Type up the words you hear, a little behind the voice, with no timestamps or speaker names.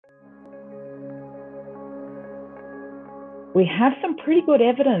We have some pretty good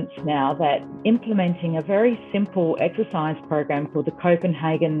evidence now that implementing a very simple exercise program called the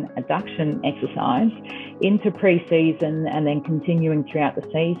Copenhagen Adduction Exercise into pre-season and then continuing throughout the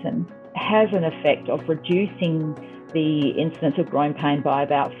season has an effect of reducing the incidence of groin pain by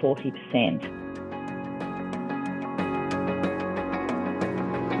about 40%.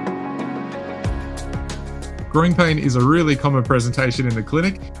 Groin pain is a really common presentation in the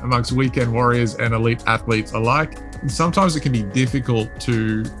clinic amongst weekend warriors and elite athletes alike, and sometimes it can be difficult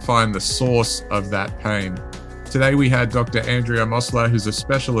to find the source of that pain. Today we had Dr. Andrea Mosler, who's a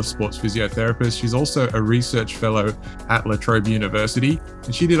specialist sports physiotherapist. She's also a research fellow at La Trobe University,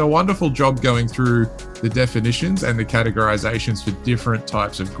 and she did a wonderful job going through the definitions and the categorizations for different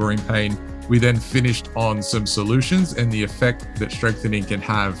types of groin pain. We then finished on some solutions and the effect that strengthening can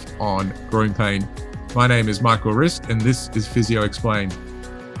have on groin pain. My name is Michael Risk, and this is Physio Explained.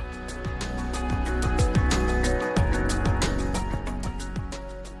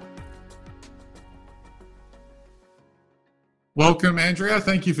 Welcome, Andrea.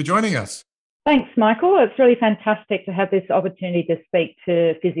 Thank you for joining us. Thanks, Michael. It's really fantastic to have this opportunity to speak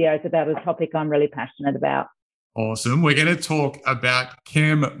to physios about a topic I'm really passionate about. Awesome. We're going to talk about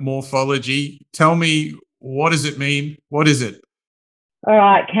CAM morphology. Tell me, what does it mean? What is it? All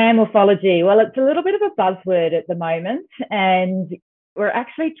right, CAM morphology. Well, it's a little bit of a buzzword at the moment, and we're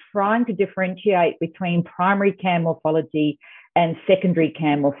actually trying to differentiate between primary CAM morphology and secondary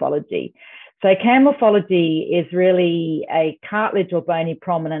CAM morphology. So CAM morphology is really a cartilage or bony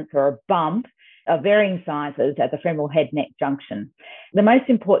prominence or a bump of varying sizes at the femoral head-neck junction. The most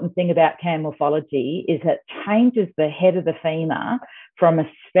important thing about CAM morphology is it changes the head of the femur from a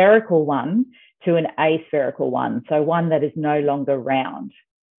spherical one to an aspherical one, so one that is no longer round.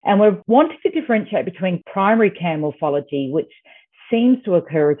 And we're wanting to differentiate between primary CAM morphology, which seems to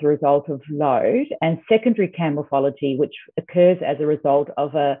occur as a result of load, and secondary CAM morphology, which occurs as a result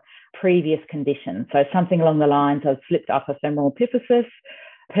of a previous condition. So something along the lines of slipped upper femoral epiphysis,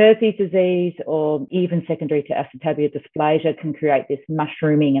 Perthes disease, or even secondary to acetabular dysplasia can create this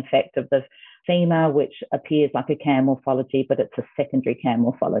mushrooming effect of the femur, which appears like a CAM morphology, but it's a secondary CAM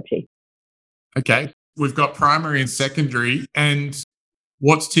morphology. Okay, we've got primary and secondary, and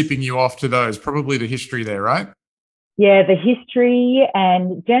what's tipping you off to those? Probably the history there, right? Yeah, the history,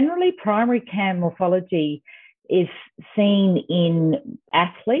 and generally primary CAM morphology is seen in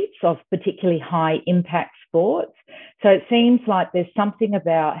athletes of particularly high impact sports. So it seems like there's something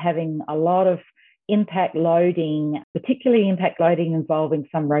about having a lot of impact loading, particularly impact loading involving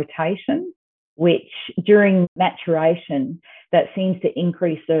some rotation, which during maturation, that seems to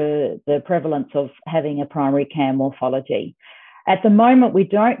increase the prevalence of having a primary CAM morphology. At the moment, we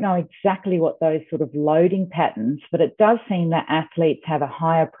don't know exactly what those sort of loading patterns, but it does seem that athletes have a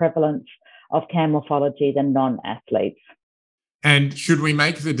higher prevalence of CAM morphology than non-athletes. And should we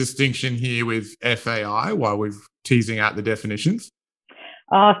make the distinction here with FAI while we're teasing out the definitions?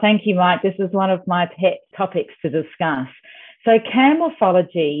 Oh, thank you, Mike. This is one of my pet topics to discuss. So CAM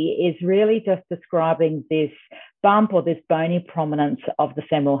morphology is really just describing this bump or this bony prominence of the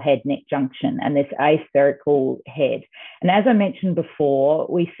femoral head-neck junction and this aspherical head. And as I mentioned before,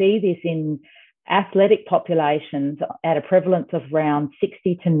 we see this in athletic populations at a prevalence of around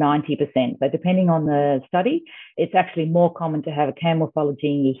 60 to 90%. So depending on the study, it's actually more common to have a CAM morphology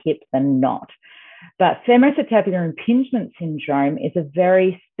in your hip than not. But femoroacetabular impingement syndrome is a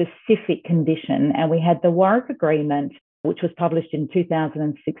very specific condition, and we had the Warwick Agreement, which was published in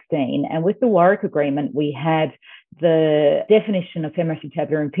 2016. And with the Warwick Agreement, we had the definition of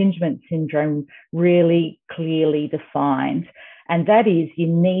femoroacetabular impingement syndrome really clearly defined. And that is, you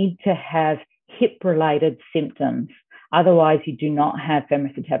need to have hip-related symptoms. Otherwise, you do not have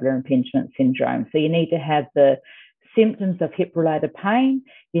femoroacetabular impingement syndrome. So you need to have the symptoms of hip-related pain.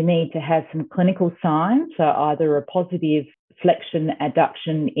 You need to have some clinical signs, so either a positive flexion,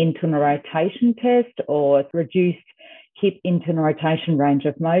 adduction, internal rotation test, or reduced hip internal rotation range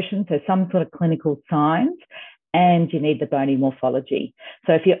of motion, so some sort of clinical signs, and you need the bony morphology.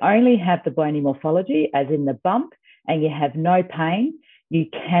 So if you only have the bony morphology, as in the bump, and you have no pain, you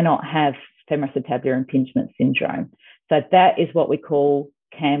cannot have femoroacetabular impingement syndrome. So that is what we call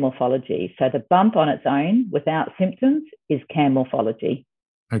CAM morphology. So the bump on its own without symptoms is CAM morphology.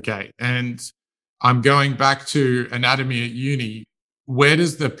 Okay, and I'm going back to anatomy at uni. Where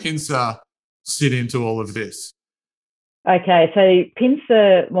does the pincer sit into all of this? Okay, so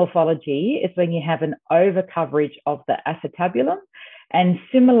pincer morphology is when you have an overcoverage of the acetabulum. And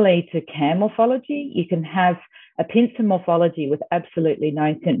similarly to CAM morphology, you can have a pincer morphology with absolutely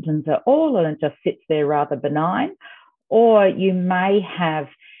no symptoms at all and it just sits there rather benign. Or you may have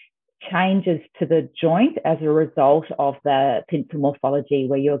changes to the joint as a result of the pincer morphology,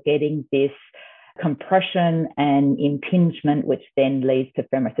 where you're getting this compression and impingement, which then leads to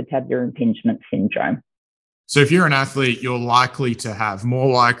femoroacetabular impingement syndrome. So if you're an athlete, you're more likely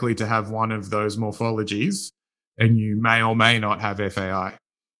to have one of those morphologies, and you may or may not have FAI.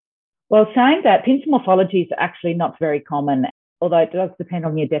 Well, saying that, pincer morphology is actually not very common, although it does depend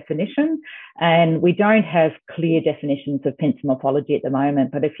on your definition. And we don't have clear definitions of pincer morphology at the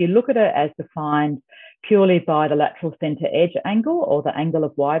moment. But if you look at it as defined purely by the lateral center edge angle, or the angle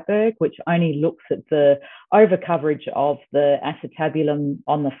of Weidberg, which only looks at the overcoverage of the acetabulum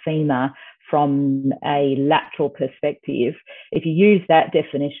on the femur from a lateral perspective, if you use that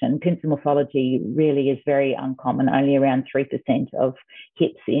definition, pincer morphology really is very uncommon, only around 3% of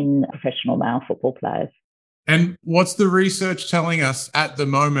hips in professional male football players. And what's the research telling us at the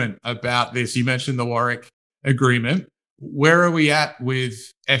moment about this? You mentioned the Warwick Agreement. Where are we at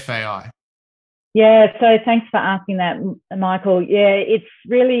with FAI? Yeah, so thanks for asking that, Michael. Yeah, it's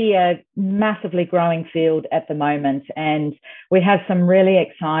really a massively growing field at the moment, and we have some really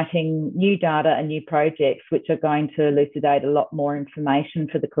exciting new data and new projects which are going to elucidate a lot more information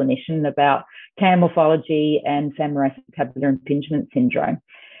for the clinician about cam morphology and femoroacetabular impingement syndrome.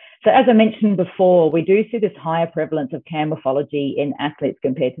 So as I mentioned before, we do see this higher prevalence of cam morphology in athletes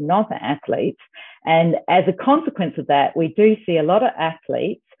compared to non-athletes. And as a consequence of that, we do see a lot of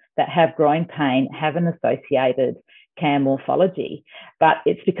athletes that have groin pain have an associated cam morphology. But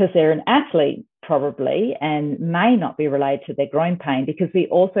it's because they're an athlete probably, and may not be related to their groin pain, because we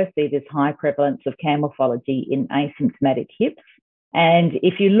also see this high prevalence of cam morphology in asymptomatic hips. And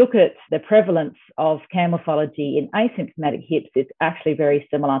if you look at the prevalence of cam morphology in asymptomatic hips, it's actually very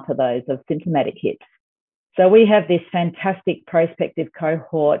similar to those of symptomatic hips. So we have this fantastic prospective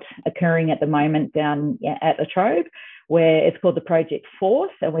cohort occurring at the moment down at La Trobe, where it's called the Project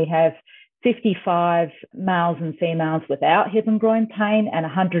Force, and we have 55 males and females without hip and groin pain, and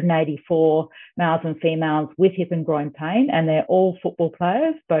 184 males and females with hip and groin pain, and they're all football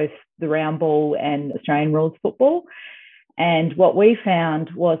players, both the round ball and Australian rules football. And what we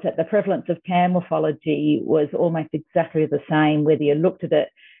found was that the prevalence of cam morphology was almost exactly the same, whether you looked at it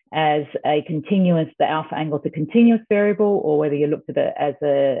as a continuous, the alpha angle to continuous variable, or whether you looked at it as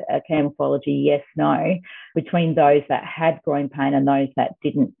a cam morphology yes, no, between those that had groin pain and those that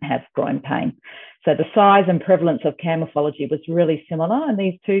didn't have groin pain. So the size and prevalence of cam morphology was really similar in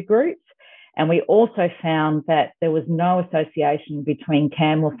these two groups. And we also found that there was no association between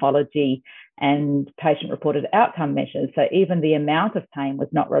cam morphology and patient-reported outcome measures. So even the amount of pain was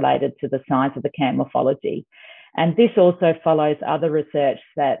not related to the size of the cam morphology. And this also follows other research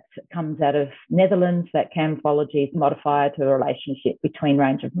that comes out of Netherlands, that cam morphology is modifier to a relationship between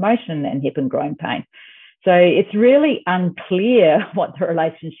range of motion and hip and groin pain. So it's really unclear what the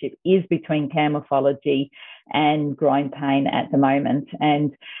relationship is between cam morphology and groin pain at the moment.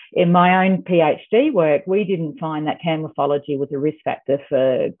 And in my own PhD work, we didn't find that cam morphology was a risk factor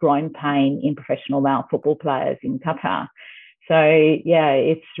for groin pain in professional male football players in Qatar. So yeah,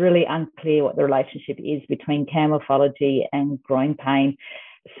 it's really unclear what the relationship is between cam morphology and groin pain.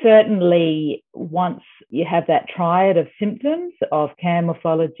 Certainly, once you have that triad of symptoms of cam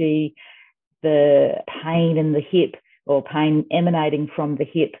morphology, the pain in the hip or pain emanating from the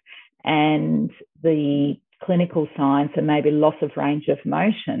hip, and the clinical signs and maybe loss of range of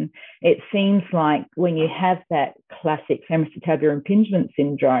motion, it seems like when you have that classic femoroacetabular impingement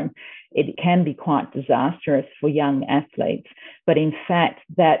syndrome, it can be quite disastrous for young athletes. But in fact,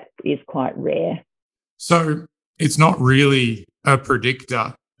 that is quite rare. So it's not really a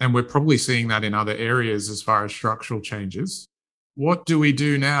predictor, and we're probably seeing that in other areas as far as structural changes. What do we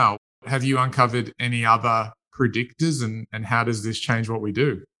do now? Have you uncovered any other predictors, and how does this change what we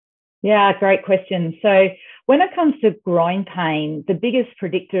do? Yeah, great question. So when it comes to groin pain, the biggest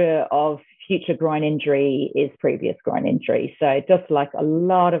predictor of future groin injury is previous groin injury. So just like a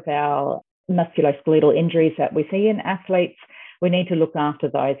lot of our musculoskeletal injuries that we see in athletes, we need to look after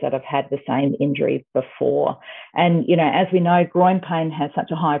those that have had the same injury before. And, you know, as we know, groin pain has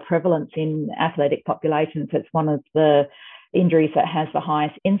such a high prevalence in athletic populations. It's one of the injuries that has the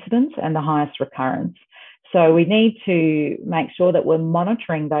highest incidence and the highest recurrence. So we need to make sure that we're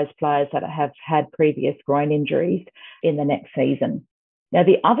monitoring those players that have had previous groin injuries in the next season. Now,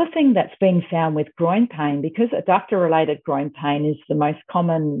 the other thing that's been found with groin pain, because adductor-related groin pain is the most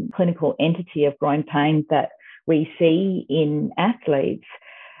common clinical entity of groin pain that we see in athletes,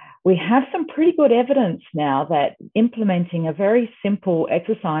 we have some pretty good evidence now that implementing a very simple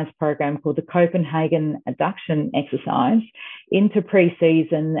exercise program called the Copenhagen adduction exercise into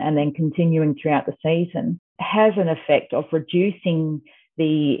pre-season and then continuing throughout the season has an effect of reducing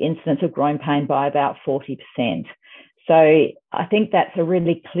the incidence of groin pain by about 40%. So I think that's a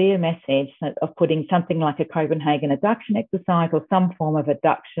really clear message of putting something like a Copenhagen adduction exercise or some form of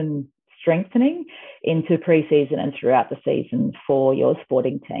adduction strengthening into pre-season and throughout the season for your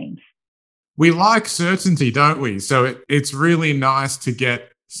sporting teams. We like certainty, don't we? So it's really nice to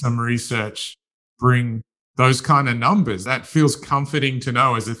get some research bring those kind of numbers. That feels comforting to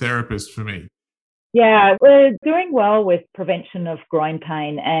know as a therapist for me. Yeah, we're doing well with prevention of groin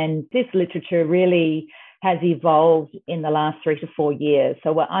pain, and this literature really has evolved in the last 3 to 4 years.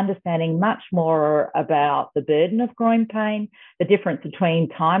 So we're understanding much more about the burden of groin pain, the difference between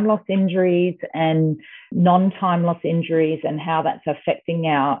time loss injuries and non-time loss injuries, and how that's affecting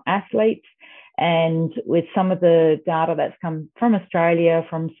our athletes. And with some of the data that's come from Australia,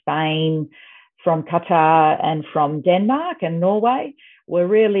 from Spain, from Qatar, and from Denmark and Norway, we're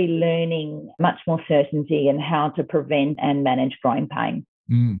really learning much more certainty in how to prevent and manage groin pain.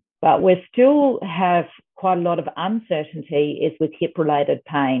 But we still have quite a lot of uncertainty is with hip-related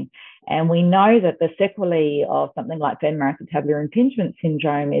pain. And we know that the sequelae of something like femoral acetabular impingement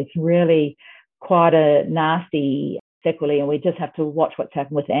syndrome is really quite a nasty sequelae. And we just have to watch what's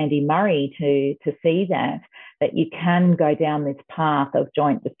happened with Andy Murray to see that you can go down this path of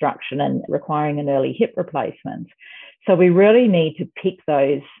joint destruction and requiring an early hip replacement. So we really need to pick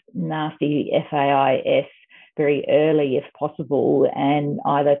those nasty FAIS very early if possible, and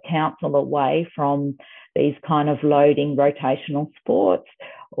either counsel away from these kind of loading rotational sports,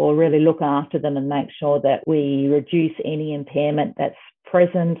 or really look after them and make sure that we reduce any impairment that's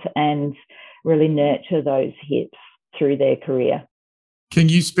present and really nurture those hips through their career. Can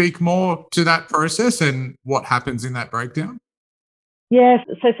you speak more to that process and what happens in that breakdown? Yes,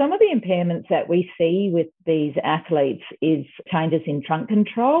 so some of the impairments that we see with these athletes is changes in trunk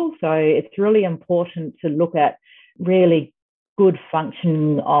control. So it's really important to look at really good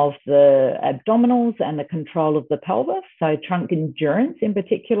function of the abdominals and the control of the pelvis. So trunk endurance in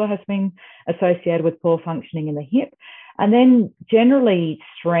particular has been associated with poor functioning in the hip. And then generally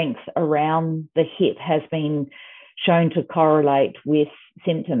strength around the hip has been shown to correlate with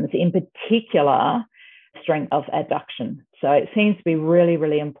symptoms, in particular strength of adduction. So it seems to be really,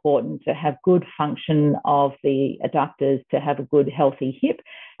 really important to have good function of the adductors, to have a good, healthy hip.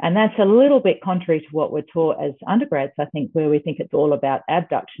 And that's a little bit contrary to what we're taught as undergrads, I think, where we think it's all about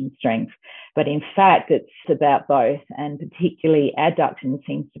abduction strength. But in fact, it's about both. And particularly adduction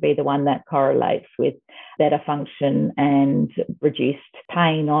seems to be the one that correlates with better function and reduced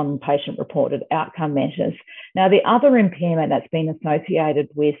pain on patient-reported outcome measures. Now, the other impairment that's been associated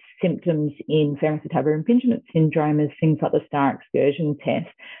with symptoms in femoral acetabular impingement syndrome is things like the STAR excursion test.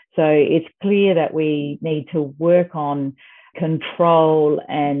 So it's clear that we need to work on control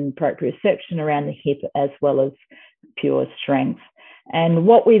and proprioception around the hip as well as pure strength. And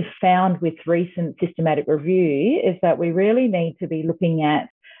what we've found with recent systematic review is that we really need to be looking at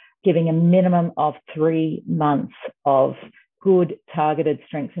giving a minimum of 3 months of good targeted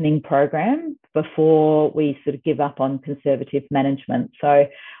strengthening program before we sort of give up on conservative management. So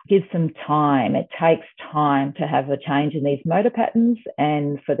give some time. It takes time to have a change in these motor patterns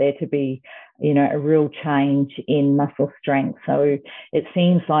and for there to be, a real change in muscle strength. So it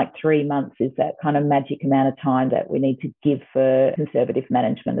seems like 3 months is that kind of magic amount of time that we need to give for conservative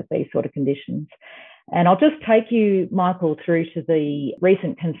management of these sort of conditions. And I'll just take you, Michael, through to the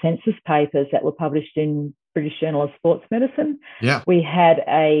recent consensus papers that were published in British Journal of Sports Medicine. Yeah. We had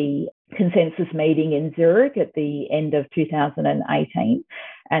a consensus meeting in Zurich at the end of 2018,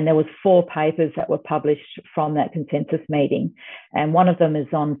 and there was 4 papers that were published from that consensus meeting. And one of them is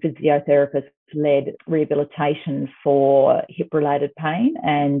on physiotherapist-led rehabilitation for hip-related pain,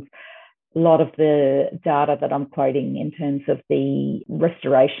 and a lot of the data that I'm quoting in terms of the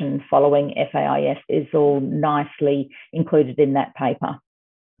restoration following FAIS is all nicely included in that paper.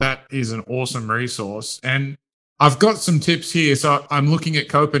 That is an awesome resource. And I've got some tips here. So I'm looking at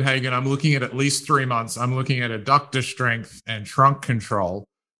Copenhagen. I'm looking at least 3 months. I'm looking at adductor strength and trunk control.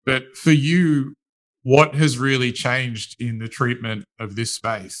 But for you, what has really changed in the treatment of this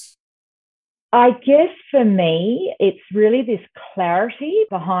space? I guess for me, it's really this clarity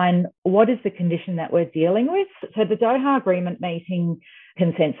behind what is the condition that we're dealing with. So the Doha Agreement meeting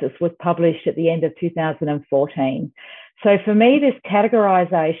consensus was published at the end of 2014. So for me, this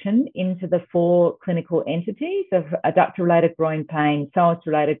categorization into the 4 clinical entities of adductor-related groin pain,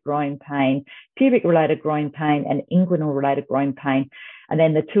 psoas-related groin pain, pubic-related groin pain, and inguinal-related groin pain, and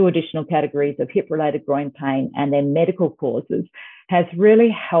then the 2 additional categories of hip-related groin pain and then medical causes, has really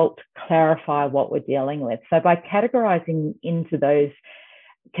helped clarify what we're dealing with. So by categorizing into those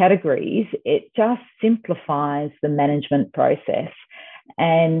categories, it just simplifies the management process.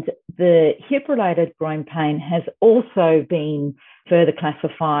 And the hip-related groin pain has also been further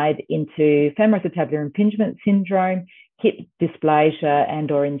classified into femoroacetabular impingement syndrome, hip dysplasia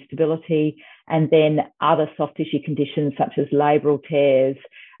and or instability, and then other soft tissue conditions such as labral tears,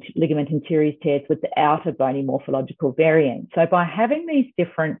 ligamentum teres tears without a bony morphological variant. So by having these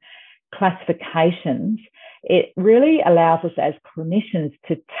different classifications, it really allows us as clinicians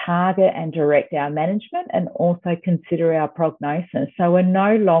to target and direct our management and also consider our prognosis. So we're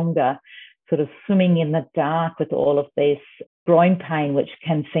no longer sort of swimming in the dark with all of this groin pain, which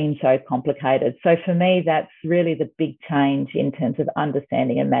can seem so complicated. So for me, that's really the big change in terms of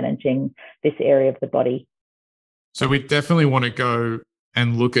understanding and managing this area of the body. So we definitely want to go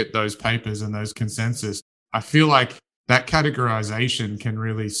and look at those papers and those consensus. I feel like that categorization can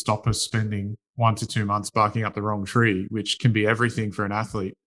really stop us spending 1 to 2 months barking up the wrong tree, which can be everything for an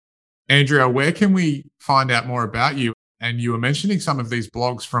athlete. Andrea, where can we find out more about you? And you were mentioning some of these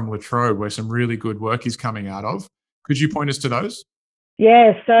blogs from La Trobe where some really good work is coming out of. Could you point us to those?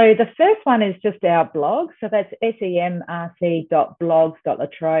 Yeah, so the first one is just our blog. So that's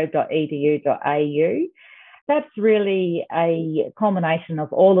semrc.blogs.latrobe.edu.au. That's really a culmination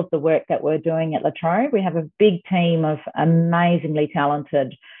of all of the work that we're doing at La Trobe. We have a big team of amazingly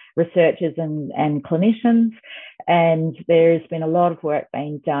talented researchers and clinicians, and there's been a lot of work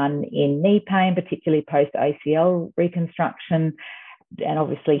being done in knee pain, particularly post-ACL reconstruction, and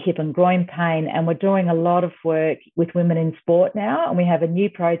obviously hip and groin pain. And we're doing a lot of work with women in sport now, and we have a new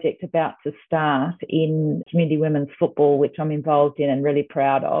project about to start in community women's football, which I'm involved in and really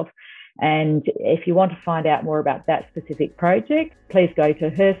proud of. And if you want to find out more about that specific project, please go to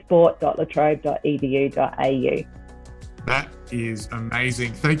hersport.latrobe.edu.au. That is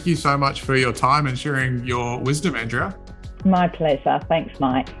amazing. Thank you so much for your time and sharing your wisdom, Andrea. My pleasure. Thanks,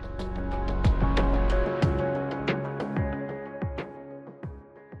 Mike.